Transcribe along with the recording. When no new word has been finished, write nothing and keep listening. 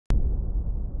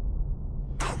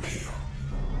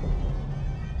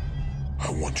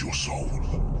I want your soul.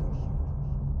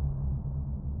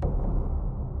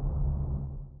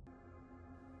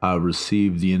 I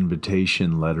received the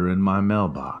invitation letter in my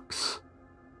mailbox.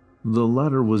 The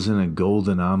letter was in a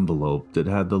golden envelope that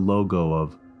had the logo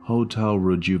of Hotel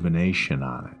Rejuvenation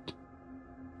on it.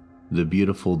 The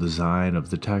beautiful design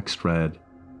of the text read,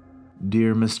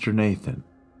 "Dear Mr. Nathan,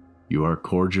 you are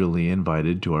cordially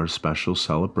invited to our special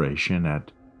celebration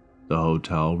at the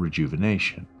Hotel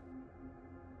Rejuvenation.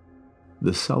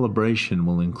 The celebration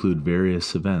will include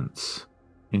various events,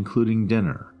 including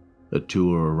dinner, a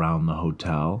tour around the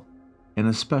hotel, and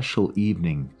a special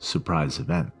evening surprise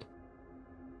event.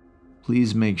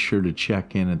 Please make sure to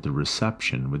check in at the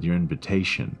reception with your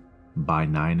invitation by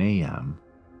 9 a.m.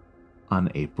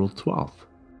 on April 12th.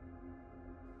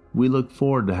 We look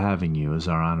forward to having you as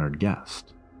our honored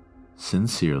guest.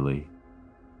 Sincerely,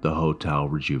 the Hotel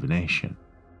Rejuvenation."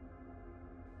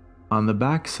 On the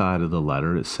back side of the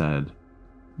letter it said,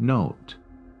 "Note,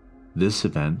 this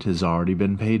event has already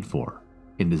been paid for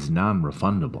and is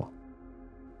non-refundable.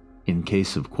 In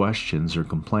case of questions or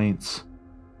complaints,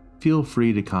 feel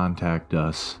free to contact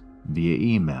us via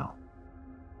email."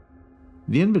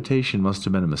 The invitation must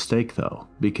have been a mistake though,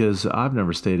 because I've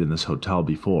never stayed in this hotel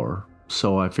before,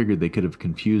 so I figured they could have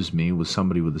confused me with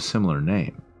somebody with a similar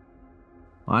name.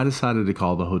 I decided to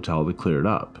call the hotel to clear it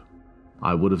up.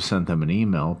 I would have sent them an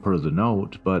email per the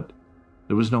note, but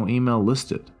there was no email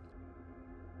listed.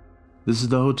 "This is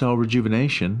the Hotel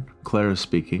Rejuvenation, Clara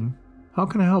speaking. How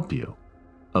can I help you?"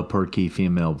 A perky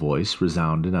female voice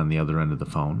resounded on the other end of the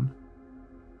phone.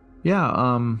 "Yeah,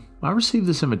 I received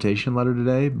this invitation letter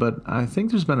today, but I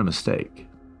think there's been a mistake.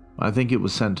 I think it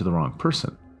was sent to the wrong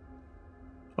person."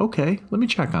 "Okay, let me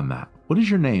check on that. What is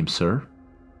your name, sir?"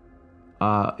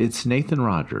 It's Nathan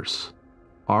Rogers.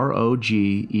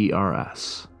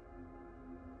 Rogers.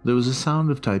 There was a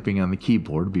sound of typing on the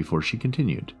keyboard before she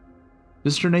continued.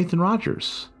 "Mr. Nathan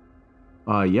Rogers?"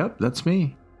 Yep, that's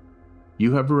me.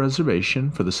 You have a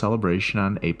reservation for the celebration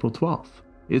on April 12th.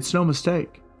 It's no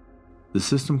mistake. The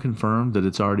system confirmed that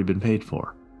it's already been paid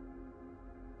for."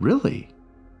 "Really?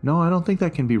 No, I don't think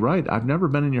that can be right. I've never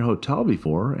been in your hotel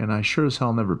before, and I sure as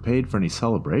hell never paid for any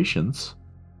celebrations."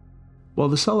 "Well,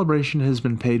 the celebration has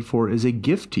been paid for as a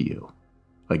gift to you."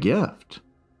 "A gift?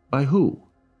 By who?"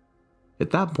 At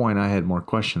that point, I had more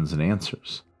questions than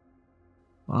answers.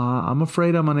 I'm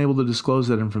afraid I'm unable to disclose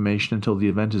that information until the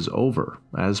event is over,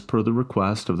 as per the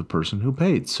request of the person who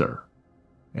paid, sir.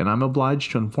 And I'm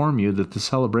obliged to inform you that the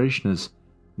celebration is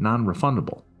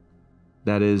non-refundable.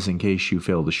 That is, in case you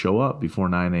fail to show up before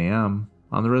 9 a.m.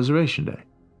 on the reservation day."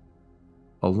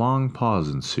 A long pause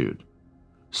ensued.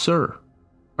 "Sir,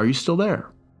 are you still there?"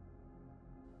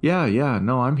 Yeah,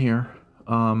 no, I'm here.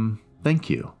 Thank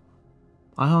you."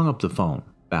 I hung up the phone,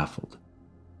 baffled.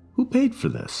 Who paid for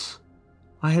this?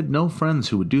 I had no friends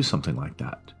who would do something like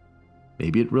that.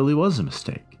 Maybe it really was a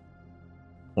mistake.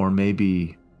 Or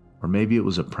maybe it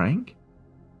was a prank?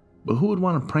 But who would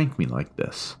want to prank me like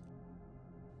this?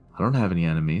 I don't have any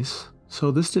enemies, so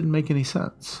this didn't make any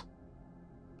sense.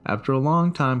 After a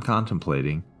long time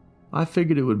contemplating, I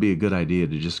figured it would be a good idea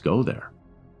to just go there.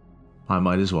 I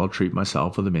might as well treat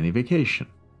myself with a mini vacation.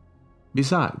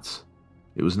 Besides,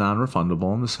 it was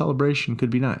non-refundable and the celebration could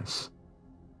be nice.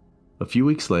 A few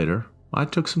weeks later, I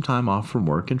took some time off from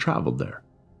work and traveled there.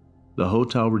 The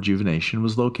Hotel Rejuvenation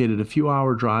was located a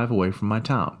few-hour drive away from my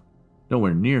town,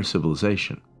 nowhere near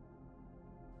civilization.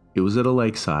 It was at a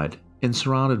lakeside and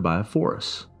surrounded by a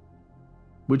forest,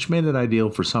 which made it ideal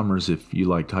for summers if you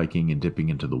liked hiking and dipping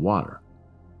into the water.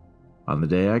 On the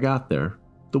day I got there,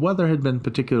 the weather had been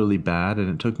particularly bad and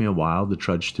it took me a while to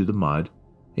trudge through the mud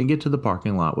and get to the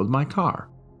parking lot with my car.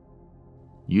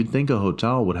 You'd think a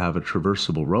hotel would have a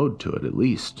traversable road to it at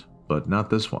least, but not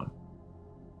this one.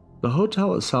 The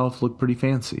hotel itself looked pretty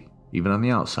fancy, even on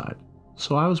the outside,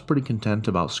 so I was pretty content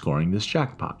about scoring this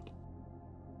jackpot.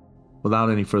 Without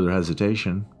any further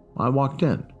hesitation, I walked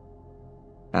in.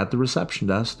 At the reception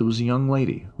desk, there was a young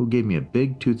lady who gave me a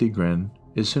big toothy grin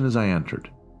as soon as I entered.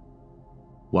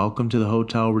 "Welcome to the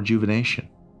Hotel Rejuvenation.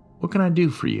 What can I do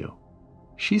for you?"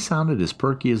 She sounded as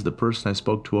perky as the person I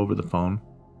spoke to over the phone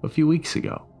a few weeks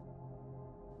ago.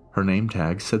 Her name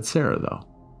tag said Sarah though,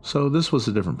 so this was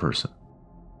a different person.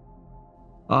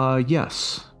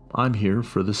 Yes, I'm here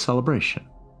for the celebration,"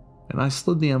 and I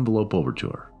slid the envelope over to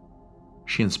her.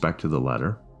 She inspected the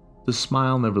letter, the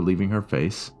smile never leaving her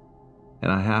face,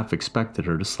 and I half expected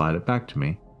her to slide it back to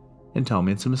me and tell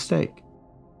me it's a mistake.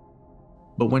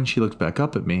 But when she looked back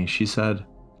up at me, she said,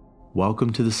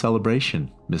 "Welcome to the celebration,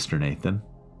 Mr. Nathan.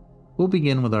 We'll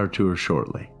begin with our tour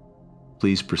shortly.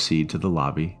 Please proceed to the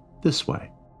lobby this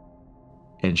way."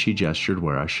 And she gestured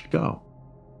where I should go.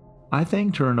 I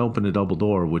thanked her and opened a double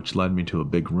door which led me to a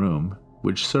big room,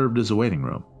 which served as a waiting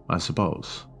room, I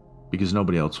suppose, because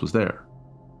nobody else was there.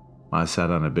 I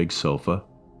sat on a big sofa,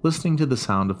 listening to the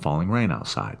sound of falling rain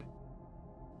outside.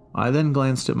 I then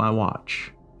glanced at my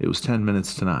watch. It was 10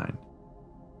 minutes to 9.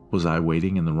 Was I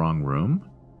waiting in the wrong room?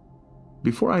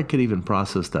 Before I could even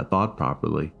process that thought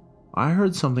properly, I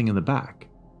heard something in the back.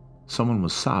 Someone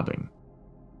was sobbing.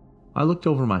 I looked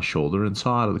over my shoulder and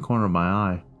saw out of the corner of my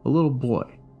eye a little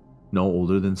boy, no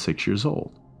older than 6 years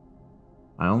old.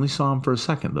 I only saw him for a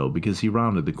second though, because he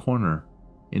rounded the corner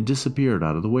and disappeared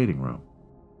out of the waiting room.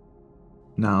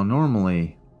 Now,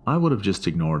 normally, I would have just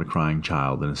ignored a crying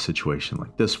child in a situation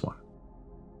like this one.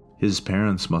 His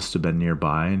parents must have been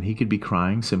nearby and he could be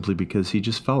crying simply because he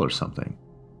just fell or something.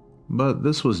 But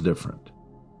this was different.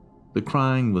 The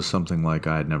crying was something like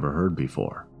I had never heard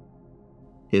before.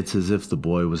 It's as if the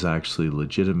boy was actually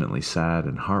legitimately sad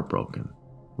and heartbroken,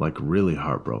 like really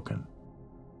heartbroken.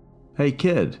 "Hey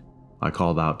kid," I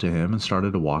called out to him and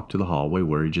started to walk to the hallway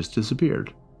where he just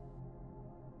disappeared.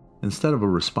 Instead of a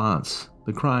response,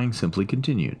 the crying simply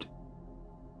continued.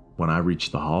 When I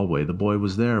reached the hallway, the boy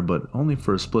was there, but only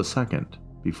for a split second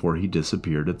before he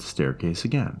disappeared at the staircase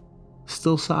again,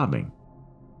 still sobbing.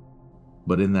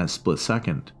 But in that split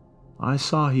second, I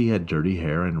saw he had dirty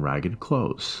hair and ragged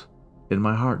clothes, and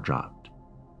my heart dropped.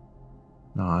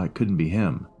 No, it couldn't be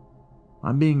him.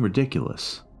 I'm being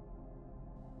ridiculous.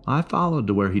 I followed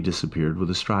to where he disappeared with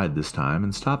a stride this time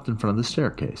and stopped in front of the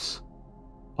staircase.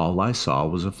 All I saw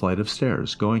was a flight of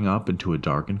stairs going up into a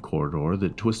darkened corridor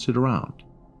that twisted around.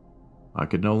 I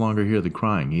could no longer hear the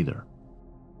crying either.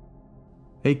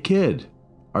 "Hey kid,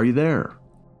 are you there?"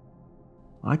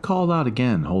 I called out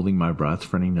again, holding my breath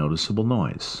for any noticeable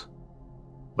noise.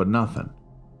 But nothing.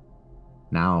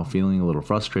 Now, feeling a little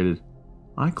frustrated,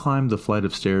 I climbed the flight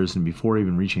of stairs, and before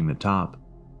even reaching the top,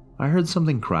 I heard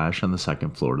something crash on the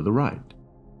second floor to the right.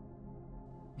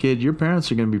 "Kid, your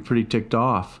parents are going to be pretty ticked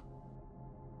off."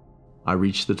 I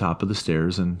reached the top of the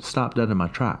stairs and stopped dead in my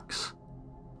tracks.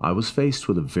 I was faced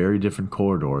with a very different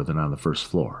corridor than on the first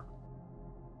floor.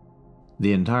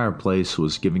 The entire place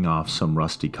was giving off some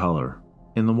rusty color,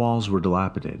 and the walls were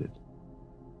dilapidated.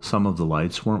 Some of the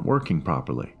lights weren't working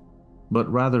properly,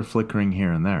 but rather flickering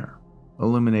here and there,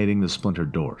 illuminating the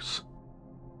splintered doors.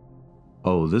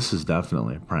 Oh, this is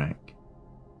definitely a prank.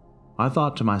 I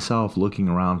thought to myself, looking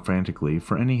around frantically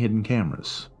for any hidden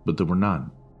cameras, but there were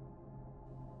none.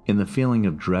 And the feeling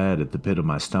of dread at the pit of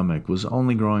my stomach was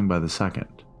only growing by the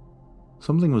second.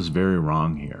 Something was very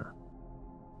wrong here.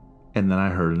 And then I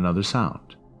heard another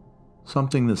sound.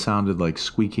 Something that sounded like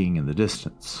squeaking in the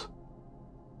distance.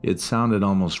 It sounded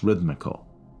almost rhythmical,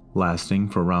 lasting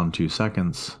for around 2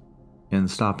 seconds, and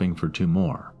stopping for 2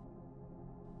 more.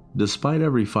 Despite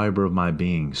every fiber of my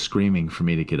being screaming for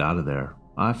me to get out of there,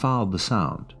 I followed the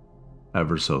sound,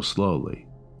 ever so slowly,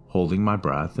 holding my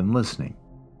breath and listening.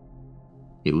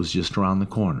 It was just around the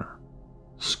corner.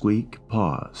 Squeak,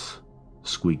 pause.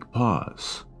 Squeak,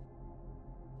 pause.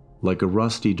 Like a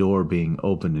rusty door being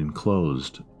opened and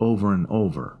closed over and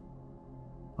over.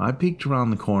 I peeked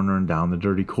around the corner and down the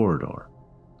dirty corridor.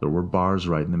 There were bars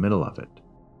right in the middle of it.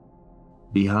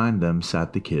 Behind them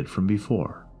sat the kid from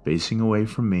before, facing away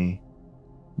from me,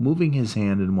 moving his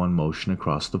hand in one motion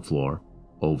across the floor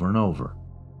over and over.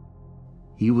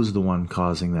 He was the one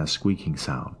causing that squeaking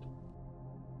sound.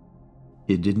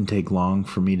 It didn't take long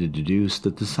for me to deduce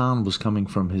that the sound was coming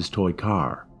from his toy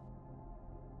car.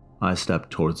 I stepped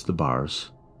towards the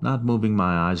bars, not moving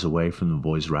my eyes away from the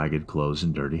boy's ragged clothes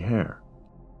and dirty hair.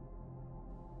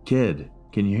 "Kid,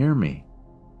 can you hear me?"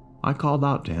 I called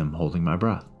out to him, holding my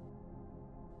breath.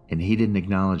 And he didn't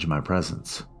acknowledge my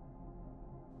presence.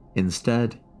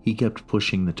 Instead, he kept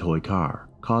pushing the toy car,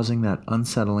 causing that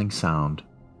unsettling sound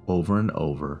over and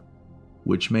over,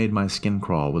 which made my skin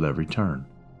crawl with every turn.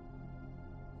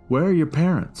 "Where are your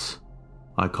parents?"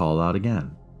 I called out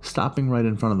again, stopping right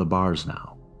in front of the bars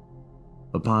now.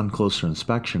 Upon closer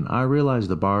inspection, I realized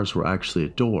the bars were actually a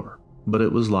door, but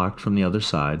it was locked from the other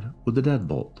side with a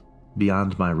deadbolt,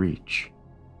 beyond my reach.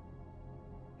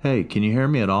 "Hey, can you hear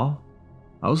me at all?"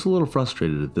 I was a little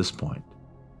frustrated at this point,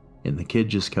 and the kid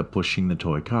just kept pushing the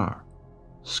toy car.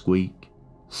 Squeak,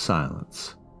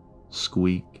 silence.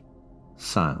 Squeak,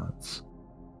 silence.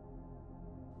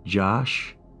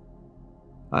 "Josh?"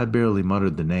 I barely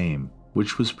muttered the name,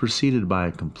 which was preceded by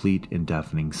a complete and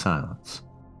deafening silence.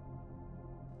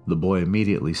 The boy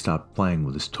immediately stopped playing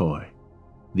with his toy.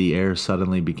 The air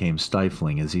suddenly became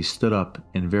stifling as he stood up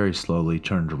and very slowly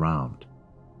turned around,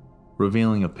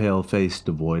 revealing a pale face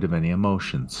devoid of any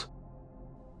emotions,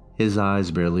 his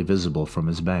eyes barely visible from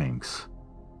his bangs.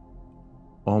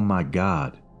 "Oh my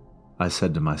God," I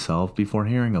said to myself before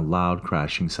hearing a loud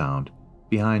crashing sound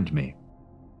behind me.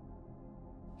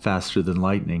 Faster than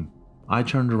lightning, I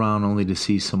turned around only to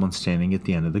see someone standing at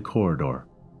the end of the corridor.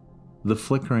 The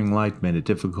flickering light made it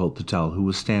difficult to tell who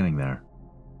was standing there,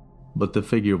 but the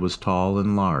figure was tall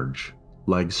and large,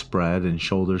 legs spread and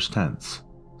shoulders tense,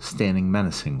 standing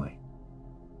menacingly.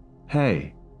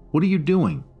 "Hey, what are you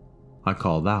doing?" I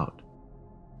called out.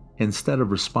 Instead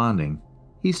of responding,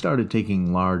 he started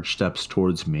taking large steps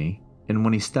towards me, and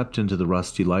when he stepped into the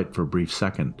rusty light for a brief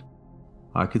second,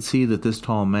 I could see that this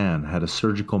tall man had a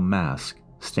surgical mask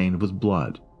stained with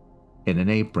blood and an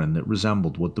apron that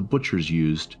resembled what the butchers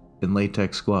used in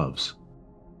latex gloves,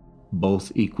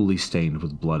 both equally stained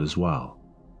with blood as well.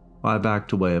 I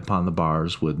backed away upon the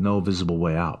bars with no visible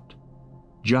way out.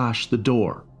 "Josh, the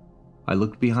door!" I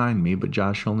looked behind me, but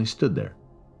Josh only stood there,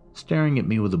 staring at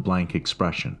me with a blank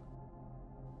expression.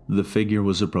 The figure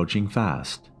was approaching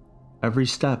fast, every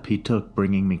step he took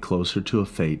bringing me closer to a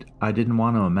fate I didn't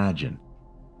want to imagine.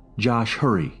 "Josh,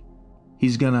 hurry!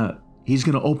 He's gonna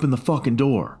open the fucking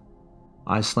door!"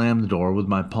 I slammed the door with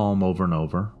my palm over and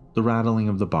over, the rattling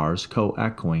of the bars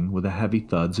co-echoing with the heavy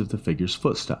thuds of the figure's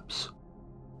footsteps.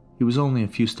 He was only a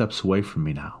few steps away from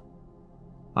me now.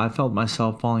 I felt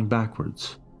myself falling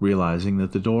backwards, realizing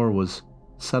that the door was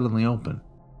suddenly open.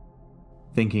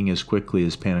 Thinking as quickly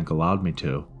as panic allowed me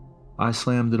to, I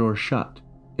slammed the door shut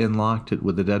and locked it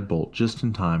with a deadbolt just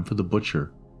in time for the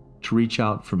butcher to reach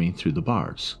out for me through the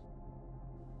bars.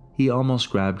 He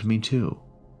almost grabbed me too,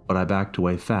 but I backed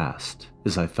away fast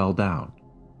as I fell down.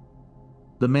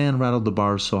 The man rattled the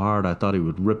bars so hard I thought he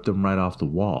would rip them right off the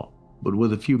wall, but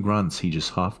with a few grunts he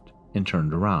just huffed and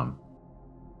turned around,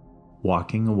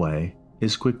 walking away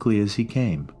as quickly as he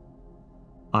came.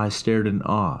 I stared in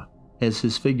awe as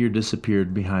his figure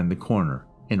disappeared behind the corner,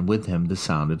 and with him the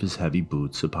sound of his heavy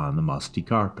boots upon the musty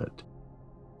carpet,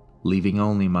 leaving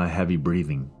only my heavy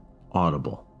breathing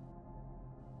audible.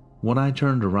 When I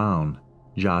turned around,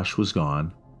 Josh was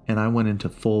gone, and I went into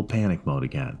full panic mode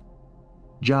again.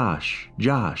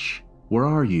 Josh, where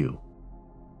are you?"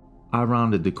 I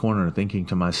rounded the corner thinking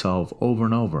to myself over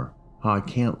and over how I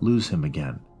can't lose him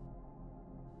again.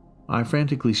 I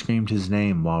frantically screamed his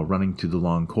name while running through the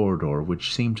long corridor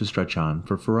which seemed to stretch on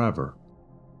for forever,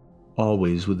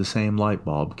 always with the same light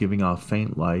bulb giving off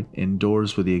faint light and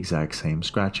doors with the exact same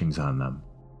scratchings on them.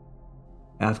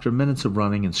 After minutes of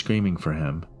running and screaming for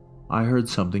him, I heard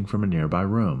something from a nearby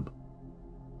room.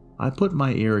 I put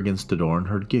my ear against the door and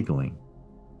heard giggling,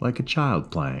 like a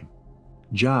child playing.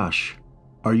 "Josh,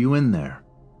 are you in there?"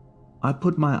 I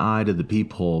put my eye to the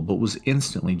peephole but was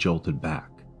instantly jolted back.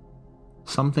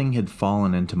 Something had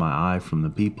fallen into my eye from the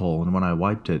peephole, and when I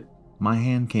wiped it, my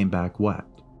hand came back wet.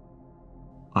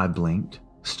 I blinked,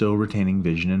 still retaining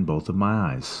vision in both of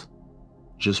my eyes.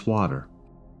 Just water.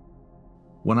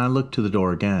 When I looked to the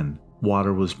door again,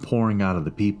 water was pouring out of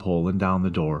the peephole and down the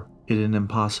door at an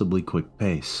impossibly quick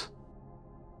pace.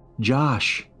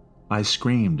 "Josh!" I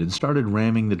screamed and started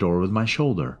ramming the door with my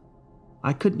shoulder.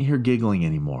 I couldn't hear giggling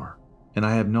anymore, and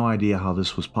I have no idea how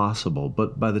this was possible,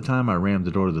 but by the time I rammed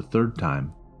the door the third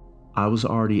time, I was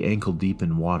already ankle deep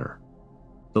in water.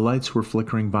 The lights were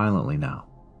flickering violently now,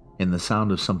 and the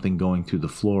sound of something going through the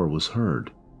floor was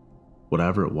heard.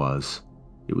 Whatever it was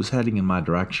heading in my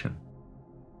direction.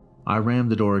 I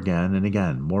rammed the door again and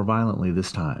again, more violently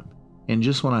this time, and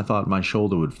just when I thought my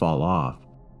shoulder would fall off,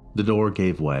 the door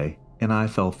gave way and I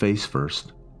fell face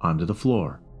first onto the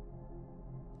floor.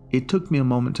 It took me a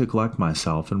moment to collect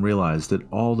myself and realize that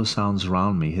all the sounds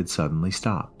around me had suddenly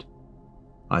stopped.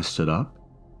 I stood up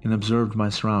and observed my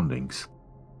surroundings.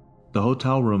 The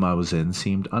hotel room I was in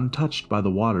seemed untouched by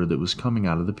the water that was coming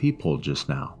out of the peephole just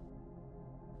now.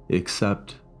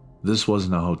 Except this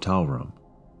wasn't a hotel room.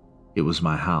 It was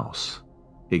my house,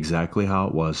 exactly how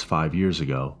it was 5 years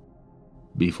ago,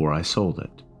 before I sold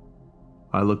it.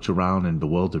 I looked around in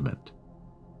bewilderment.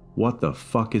 What the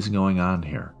fuck is going on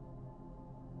here?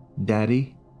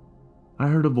 "Daddy?" I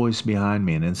heard a voice behind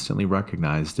me and instantly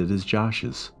recognized it as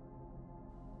Josh's.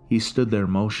 He stood there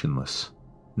motionless,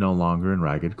 no longer in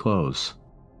ragged clothes.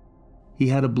 He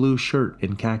had a blue shirt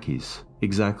and khakis,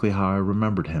 exactly how I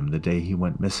remembered him the day he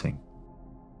went missing.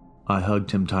 I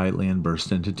hugged him tightly and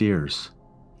burst into tears.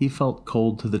 He felt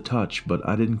cold to the touch, but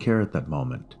I didn't care at that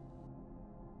moment.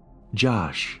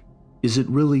 "Josh, is it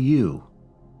really you?"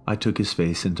 I took his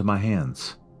face into my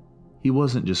hands. He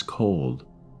wasn't just cold,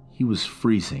 he was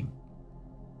freezing.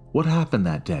 "What happened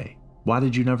that day? Why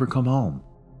did you never come home?"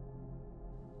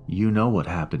 "You know what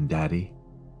happened, Daddy,"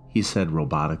 he said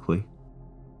robotically.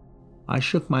 I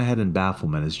shook my head in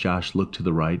bafflement as Josh looked to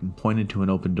the right and pointed to an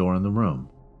open door in the room.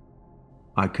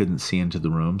 I couldn't see into the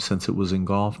room since it was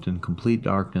engulfed in complete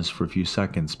darkness for a few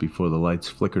seconds before the lights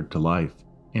flickered to life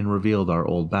and revealed our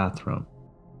old bathroom.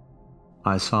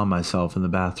 I saw myself in the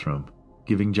bathroom,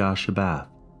 giving Josh a bath.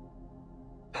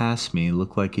 Past me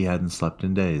looked like he hadn't slept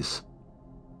in days,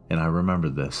 and I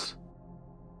remembered this.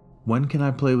 "When can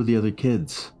I play with the other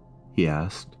kids?" he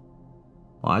asked.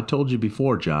 "Well, I told you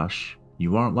before, Josh,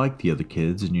 you aren't like the other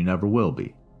kids and you never will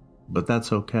be, but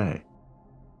that's okay."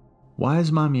 "Why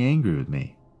is Mommy angry with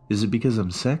me? Is it because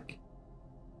I'm sick?"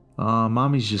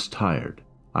 Mommy's just tired,"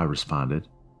 I responded.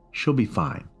 "She'll be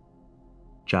fine."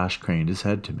 Josh craned his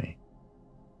head to me.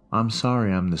 "I'm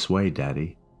sorry I'm this way,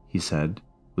 Daddy," he said,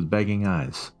 with begging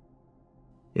eyes.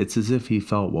 It's as if he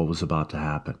felt what was about to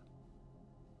happen.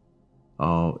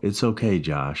 "Oh, it's okay,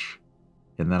 Josh,"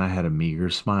 and then I had a meager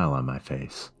smile on my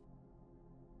face.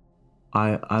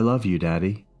 I love you,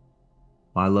 Daddy."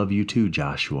 "I love you too,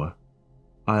 Joshua.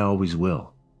 I always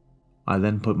will." I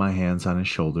then put my hands on his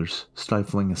shoulders,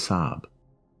 stifling a sob.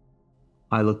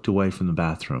 I looked away from the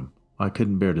bathroom. I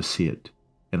couldn't bear to see it,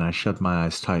 and I shut my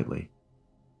eyes tightly.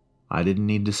 I didn't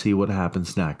need to see what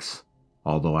happens next,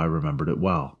 although I remembered it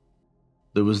well.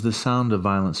 There was the sound of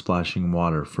violent splashing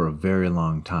water for a very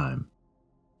long time,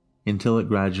 until it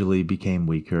gradually became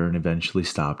weaker and eventually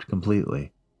stopped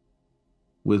completely.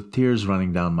 With tears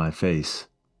running down my face,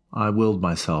 I willed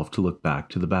myself to look back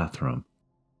to the bathroom.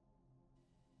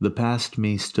 The past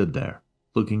me stood there,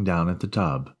 looking down at the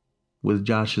tub, with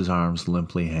Josh's arms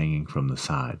limply hanging from the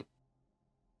side.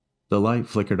 The light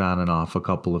flickered on and off a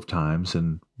couple of times,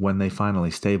 and when they finally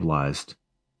stabilized,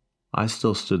 I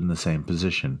still stood in the same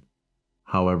position.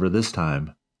 However, this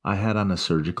time, I had on a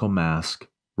surgical mask,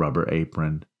 rubber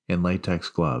apron, and latex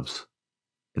gloves,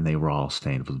 and they were all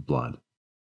stained with blood.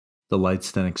 The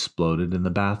lights then exploded and the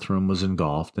bathroom was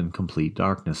engulfed in complete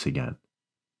darkness again.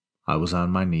 I was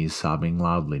on my knees sobbing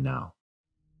loudly now.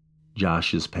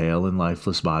 Josh's pale and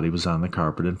lifeless body was on the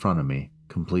carpet in front of me,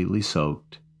 completely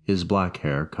soaked, his black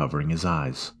hair covering his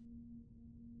eyes.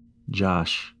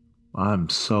 "Josh, I'm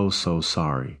so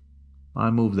sorry." I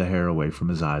moved the hair away from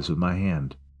his eyes with my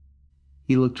hand.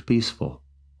 He looked peaceful,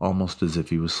 almost as if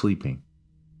he was sleeping.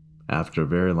 After a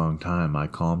very long time, I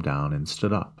calmed down and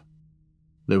stood up.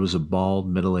 There was a bald,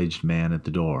 middle-aged man at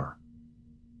the door,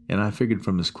 and I figured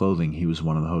from his clothing he was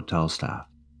one of the hotel staff.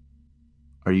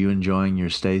 "Are you enjoying your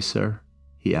stay, sir?"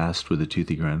 he asked with a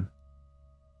toothy grin.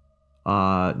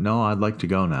 No, I'd like to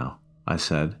go now," I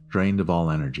said, drained of all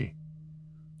energy.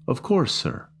 "Of course,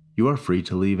 sir. You are free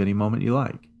to leave any moment you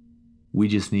like. We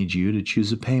just need you to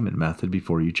choose a payment method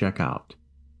before you check out."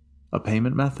 "A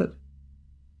payment method?"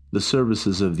 "The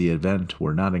services of the event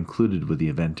were not included with the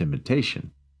event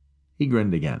invitation." He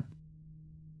grinned again.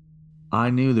 I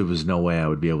knew there was no way I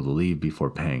would be able to leave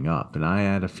before paying up, and I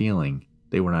had a feeling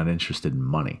they were not interested in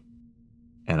money.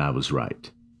 And I was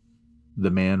right.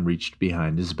 The man reached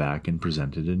behind his back and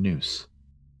presented a noose.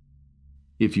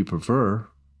 "If you prefer,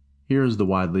 here is the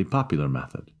widely popular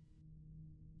method."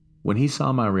 When he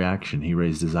saw my reaction, he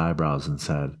raised his eyebrows and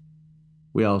said,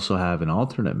 "We also have an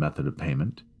alternate method of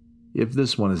payment, if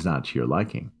this one is not to your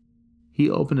liking." He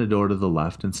opened a door to the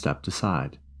left and stepped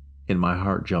aside, and my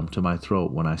heart jumped to my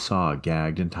throat when I saw a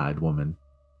gagged and tied woman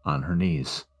on her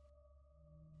knees.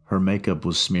 Her makeup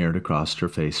was smeared across her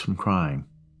face from crying,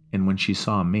 and when she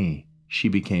saw me, she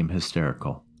became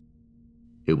hysterical.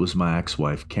 It was my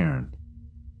ex-wife, Karen.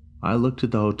 I looked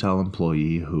at the hotel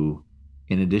employee who,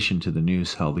 in addition to the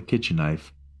noose, held a kitchen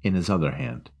knife in his other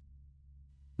hand.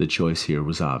 The choice here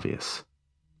was obvious.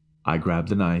 I grabbed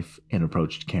the knife and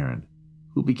approached Karen,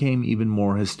 who became even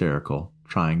more hysterical,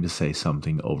 trying to say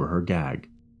something over her gag,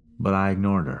 but I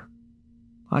ignored her.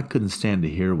 I couldn't stand to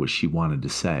hear what she wanted to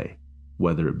say,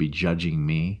 whether it be judging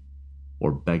me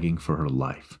or begging for her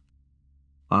life.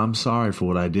 "I'm sorry for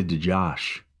what I did to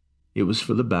Josh. It was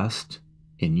for the best,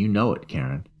 and you know it,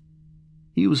 Karen.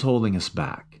 He was holding us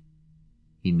back.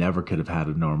 He never could have had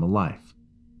a normal life,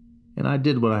 and I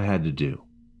did what I had to do.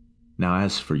 Now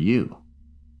as for you,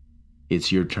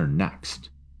 it's your turn next,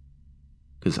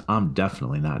 'cause I'm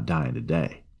definitely not dying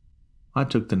today." I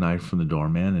took the knife from the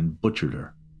doorman and butchered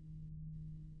her.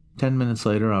 10 minutes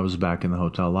later, I was back in the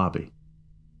hotel lobby.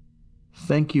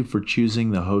 "Thank you for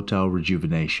choosing the Hotel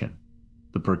Rejuvenation,"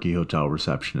 the perky hotel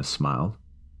receptionist smiled.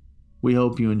 "We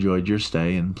hope you enjoyed your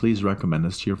stay, and please recommend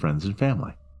us to your friends and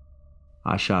family."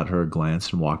 I shot her a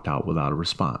glance and walked out without a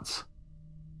response.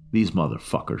 These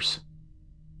motherfuckers.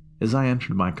 As I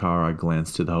entered my car, I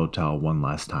glanced to the hotel one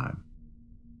last time.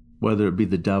 Whether it be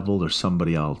the devil or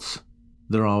somebody else,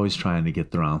 they're always trying to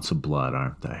get their ounce of blood,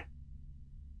 aren't they?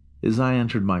 As I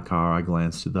entered my car, I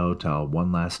glanced to the hotel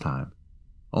one last time,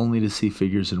 only to see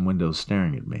figures in windows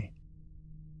staring at me.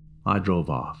 I drove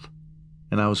off,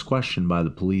 and I was questioned by the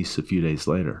police a few days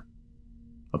later.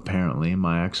 Apparently,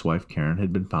 my ex-wife Karen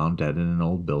had been found dead in an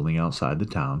old building outside the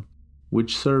town,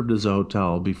 which served as a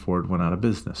hotel before it went out of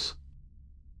business.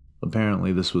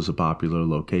 Apparently, this was a popular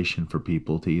location for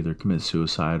people to either commit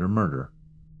suicide or murder.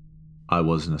 I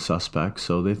wasn't a suspect,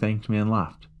 so they thanked me and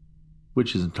left,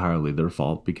 which is entirely their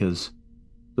fault because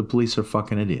the police are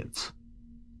fucking idiots.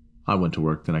 I went to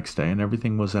work the next day and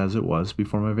everything was as it was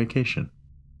before my vacation.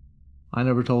 I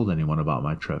never told anyone about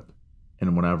my trip,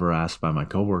 and whenever asked by my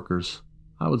coworkers,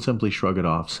 I would simply shrug it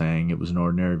off saying it was an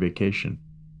ordinary vacation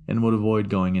and would avoid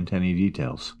going into any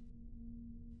details.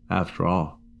 After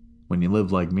all, when you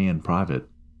live like me in private,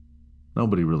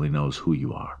 nobody really knows who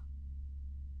you are.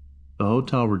 The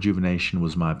hotel rejuvenation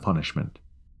was my punishment,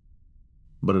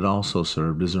 but it also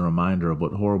served as a reminder of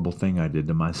what horrible thing I did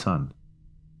to my son.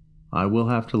 I will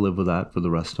have to live with that for the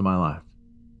rest of my life,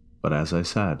 but as I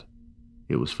said,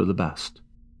 it was for the best.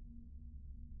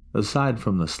 Aside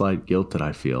from the slight guilt that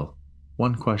I feel,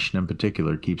 one question in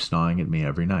particular keeps gnawing at me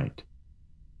every night,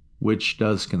 which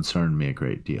does concern me a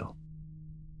great deal.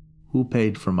 Who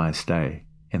paid for my stay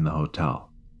in the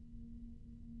hotel?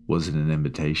 Was it an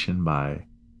invitation by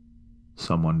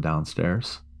someone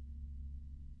downstairs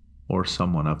or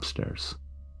someone upstairs?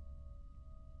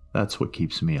 That's what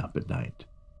keeps me up at night.